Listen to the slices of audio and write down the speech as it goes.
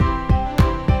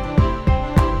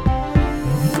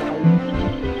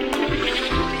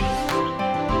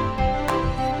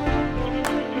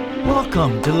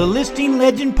Welcome to the Listing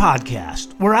Legend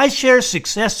Podcast, where I share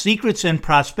success secrets and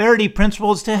prosperity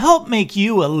principles to help make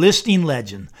you a listing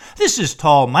legend. This is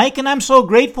Tall Mike, and I'm so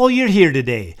grateful you're here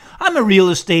today. I'm a real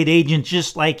estate agent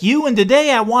just like you, and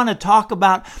today I want to talk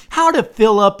about how to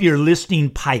fill up your listing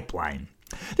pipeline.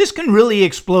 This can really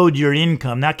explode your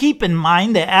income. Now keep in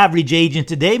mind the average agent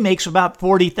today makes about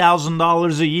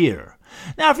 $40,000 a year.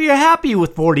 Now, if you're happy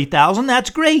with $40,000, that's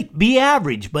great. Be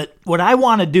average. But what I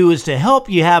want to do is to help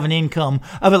you have an income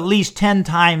of at least 10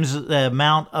 times the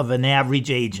amount of an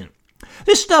average agent.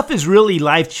 This stuff is really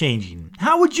life-changing.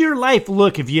 How would your life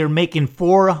look if you're making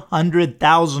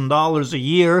 $400,000 a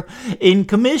year in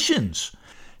commissions?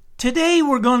 Today,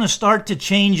 we're going to start to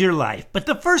change your life. But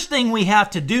the first thing we have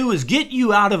to do is get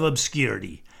you out of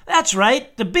obscurity. That's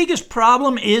right. The biggest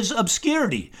problem is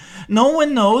obscurity. No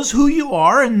one knows who you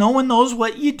are and no one knows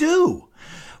what you do.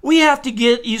 We have to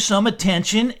get you some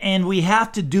attention and we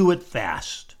have to do it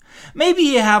fast. Maybe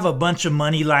you have a bunch of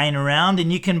money lying around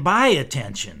and you can buy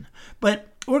attention,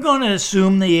 but we're going to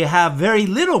assume that you have very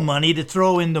little money to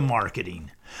throw into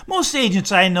marketing. Most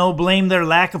agents I know blame their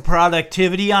lack of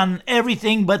productivity on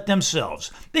everything but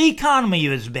themselves. The economy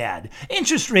is bad.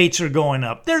 Interest rates are going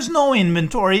up. There's no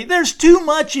inventory. There's too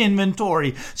much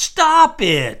inventory. Stop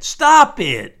it. Stop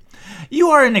it. You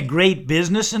are in a great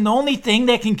business, and the only thing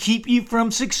that can keep you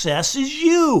from success is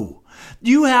you.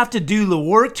 You have to do the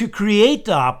work to create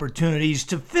the opportunities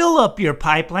to fill up your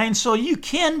pipeline so you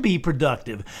can be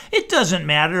productive. It doesn't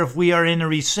matter if we are in a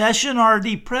recession or a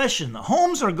depression. The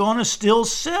homes are going to still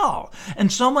sell,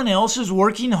 and someone else is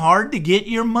working hard to get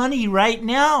your money right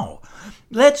now.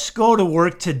 Let's go to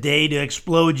work today to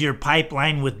explode your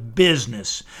pipeline with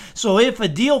business. So if a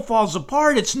deal falls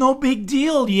apart, it's no big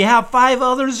deal. You have 5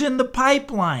 others in the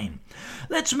pipeline.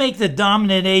 Let's make the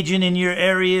dominant agent in your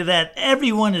area that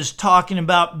everyone is talking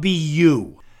about be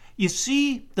you. You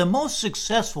see, the most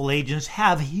successful agents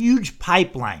have huge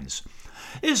pipelines.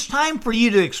 It's time for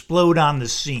you to explode on the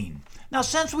scene. Now,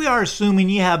 since we are assuming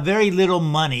you have very little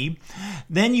money,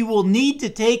 then you will need to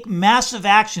take massive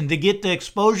action to get the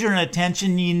exposure and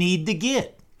attention you need to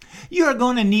get. You are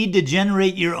going to need to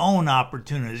generate your own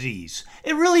opportunities.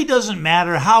 It really doesn't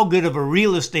matter how good of a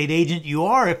real estate agent you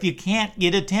are if you can't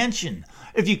get attention.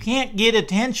 If you can't get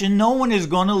attention, no one is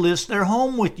going to list their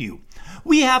home with you.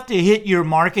 We have to hit your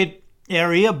market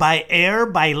area by air,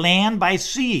 by land, by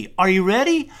sea. Are you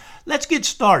ready? Let's get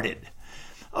started.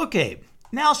 Okay,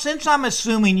 now since I'm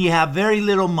assuming you have very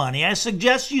little money, I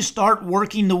suggest you start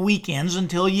working the weekends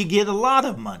until you get a lot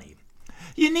of money.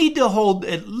 You need to hold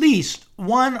at least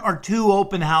 1 or 2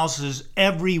 open houses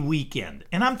every weekend.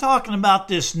 And I'm talking about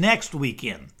this next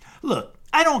weekend. Look,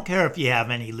 I don't care if you have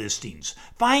any listings.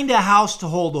 Find a house to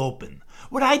hold open.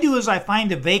 What I do is I find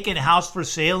a vacant house for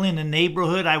sale in the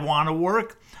neighborhood I want to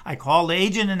work. I call the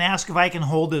agent and ask if I can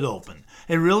hold it open.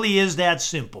 It really is that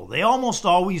simple. They almost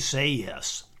always say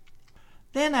yes.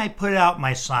 Then I put out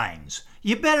my signs.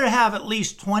 You better have at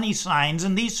least 20 signs,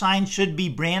 and these signs should be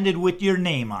branded with your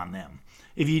name on them.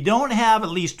 If you don't have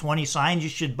at least 20 signs, you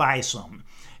should buy some.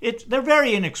 They're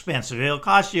very inexpensive. It'll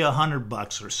cost you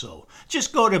 $100 or so.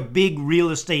 Just go to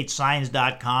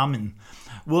bigrealestatesigns.com and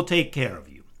we'll take care of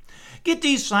you. Get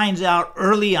these signs out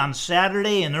early on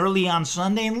Saturday and early on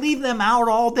Sunday and leave them out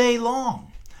all day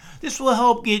long. This will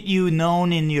help get you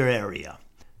known in your area.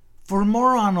 For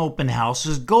more on open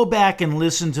houses, go back and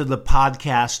listen to the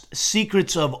podcast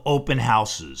Secrets of Open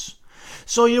Houses.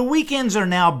 So your weekends are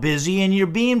now busy and you're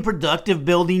being productive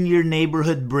building your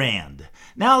neighborhood brand.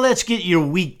 Now let's get your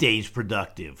weekdays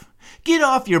productive. Get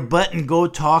off your butt and go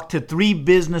talk to 3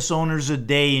 business owners a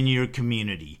day in your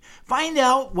community. Find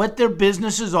out what their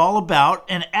business is all about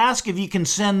and ask if you can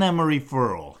send them a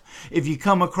referral. If you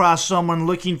come across someone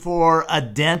looking for a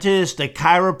dentist, a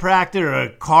chiropractor, a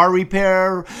car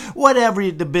repair, whatever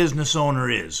the business owner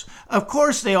is. Of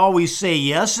course, they always say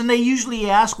yes, and they usually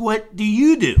ask, what do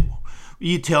you do?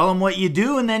 You tell them what you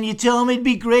do, and then you tell them it'd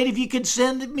be great if you could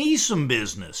send me some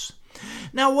business.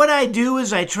 Now, what I do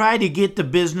is I try to get the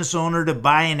business owner to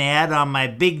buy an ad on my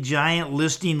big giant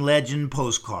Listing Legend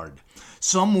postcard.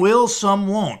 Some will, some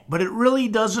won't, but it really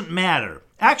doesn't matter.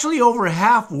 Actually, over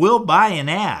half will buy an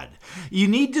ad. You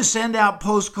need to send out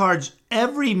postcards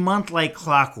every month like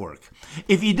clockwork.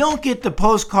 If you don't get the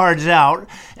postcards out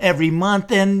every month,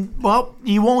 then, well,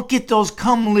 you won't get those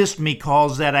come list me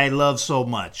calls that I love so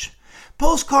much.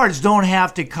 Postcards don't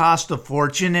have to cost a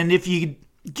fortune, and if you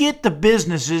get the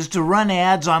businesses to run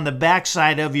ads on the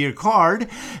backside of your card,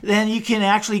 then you can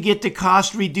actually get the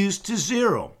cost reduced to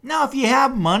zero. Now, if you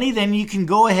have money, then you can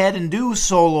go ahead and do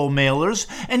solo mailers,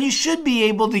 and you should be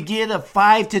able to get a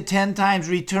 5 to 10 times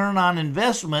return on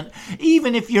investment,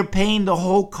 even if you're paying the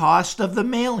whole cost of the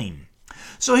mailing.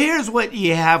 So here's what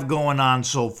you have going on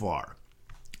so far.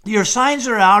 Your signs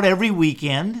are out every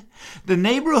weekend. The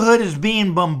neighborhood is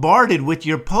being bombarded with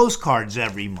your postcards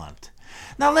every month.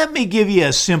 Now let me give you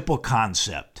a simple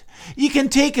concept. You can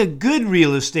take a good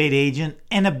real estate agent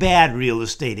and a bad real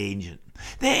estate agent.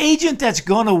 The agent that's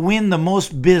going to win the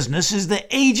most business is the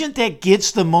agent that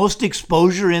gets the most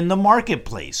exposure in the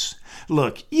marketplace.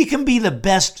 Look, you can be the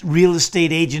best real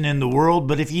estate agent in the world,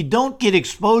 but if you don't get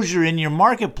exposure in your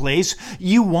marketplace,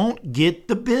 you won't get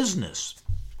the business.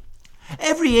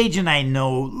 Every agent I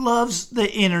know loves the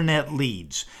internet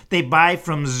leads. They buy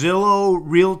from Zillow,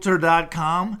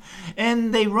 Realtor.com,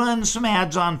 and they run some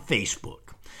ads on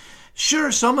Facebook. Sure,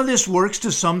 some of this works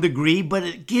to some degree, but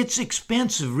it gets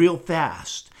expensive real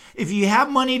fast. If you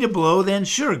have money to blow, then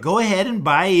sure, go ahead and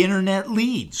buy internet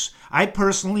leads. I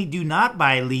personally do not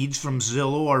buy leads from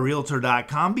Zillow or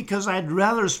Realtor.com because I'd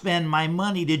rather spend my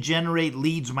money to generate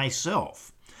leads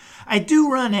myself. I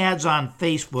do run ads on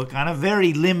Facebook on a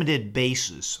very limited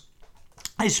basis.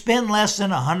 I spend less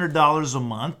than $100 a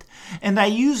month, and I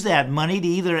use that money to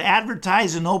either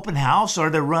advertise an open house or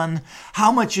to run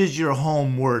how much is your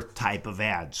home worth type of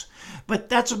ads. But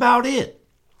that's about it.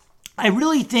 I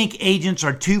really think agents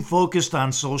are too focused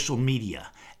on social media.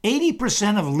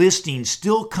 80% of listings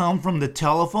still come from the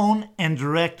telephone and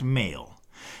direct mail.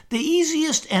 The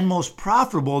easiest and most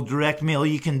profitable direct mail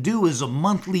you can do is a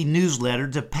monthly newsletter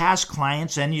to past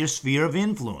clients and your sphere of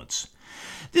influence.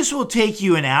 This will take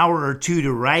you an hour or two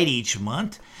to write each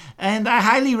month, and I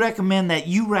highly recommend that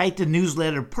you write the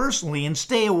newsletter personally and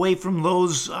stay away from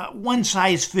those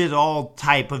one-size-fits-all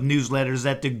type of newsletters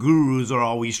that the gurus are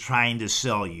always trying to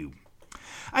sell you.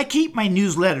 I keep my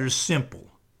newsletters simple.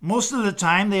 Most of the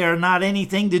time they are not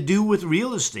anything to do with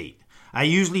real estate. I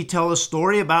usually tell a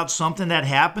story about something that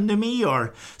happened to me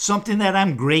or something that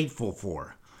I'm grateful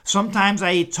for. Sometimes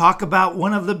I talk about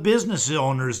one of the business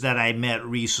owners that I met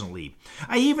recently.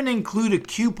 I even include a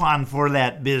coupon for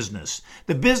that business.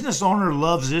 The business owner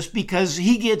loves this because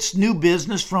he gets new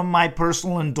business from my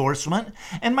personal endorsement,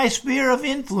 and my sphere of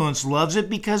influence loves it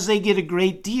because they get a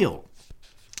great deal.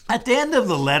 At the end of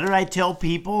the letter, I tell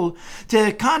people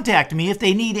to contact me if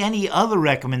they need any other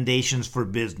recommendations for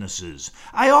businesses.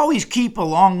 I always keep a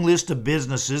long list of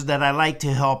businesses that I like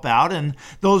to help out, and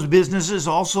those businesses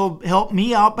also help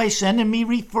me out by sending me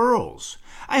referrals.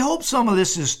 I hope some of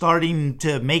this is starting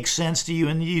to make sense to you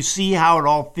and you see how it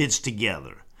all fits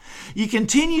together. You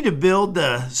continue to build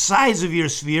the size of your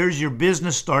sphere as your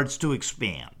business starts to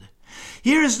expand.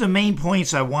 Here's the main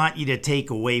points I want you to take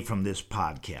away from this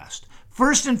podcast.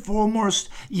 First and foremost,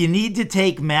 you need to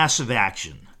take massive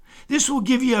action. This will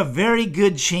give you a very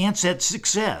good chance at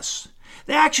success.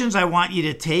 The actions I want you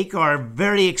to take are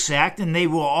very exact, and they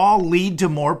will all lead to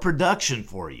more production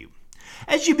for you.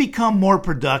 As you become more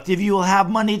productive, you will have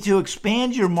money to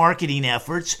expand your marketing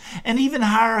efforts and even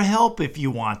hire help if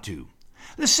you want to.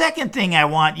 The second thing I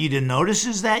want you to notice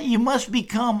is that you must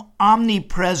become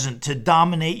omnipresent to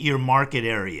dominate your market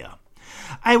area.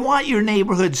 I want your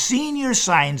neighborhood seeing your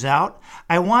signs out.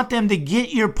 I want them to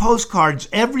get your postcards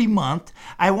every month.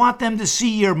 I want them to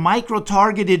see your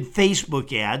micro-targeted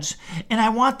Facebook ads. And I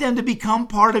want them to become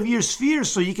part of your sphere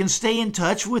so you can stay in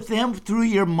touch with them through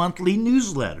your monthly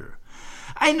newsletter.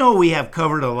 I know we have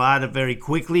covered a lot very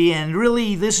quickly, and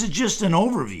really this is just an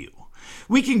overview.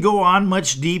 We can go on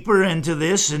much deeper into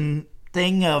this and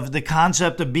thing of the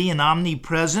concept of being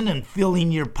omnipresent and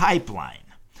filling your pipeline.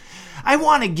 I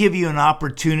want to give you an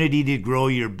opportunity to grow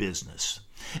your business.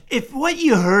 If what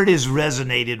you heard has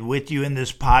resonated with you in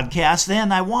this podcast,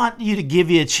 then I want you to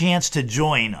give you a chance to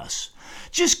join us.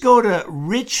 Just go to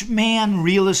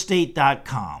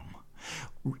richmanrealestate.com.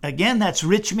 Again, that's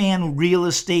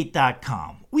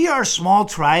richmanrealestate.com. We are a small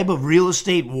tribe of real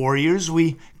estate warriors.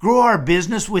 We grow our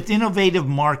business with innovative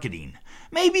marketing.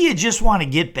 Maybe you just want to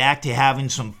get back to having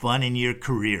some fun in your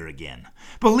career again.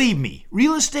 Believe me,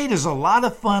 real estate is a lot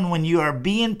of fun when you are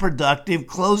being productive,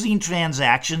 closing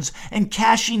transactions, and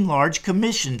cashing large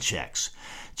commission checks.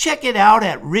 Check it out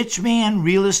at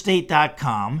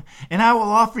richmanrealestate.com, and I will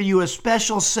offer you a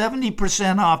special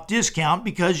 70% off discount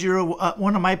because you're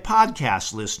one of my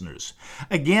podcast listeners.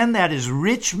 Again, that is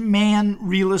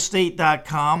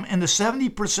richmanrealestate.com, and the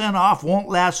 70% off won't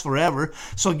last forever,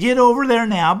 so get over there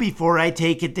now before I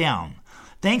take it down.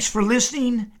 Thanks for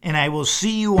listening, and I will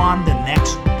see you on the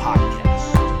next podcast.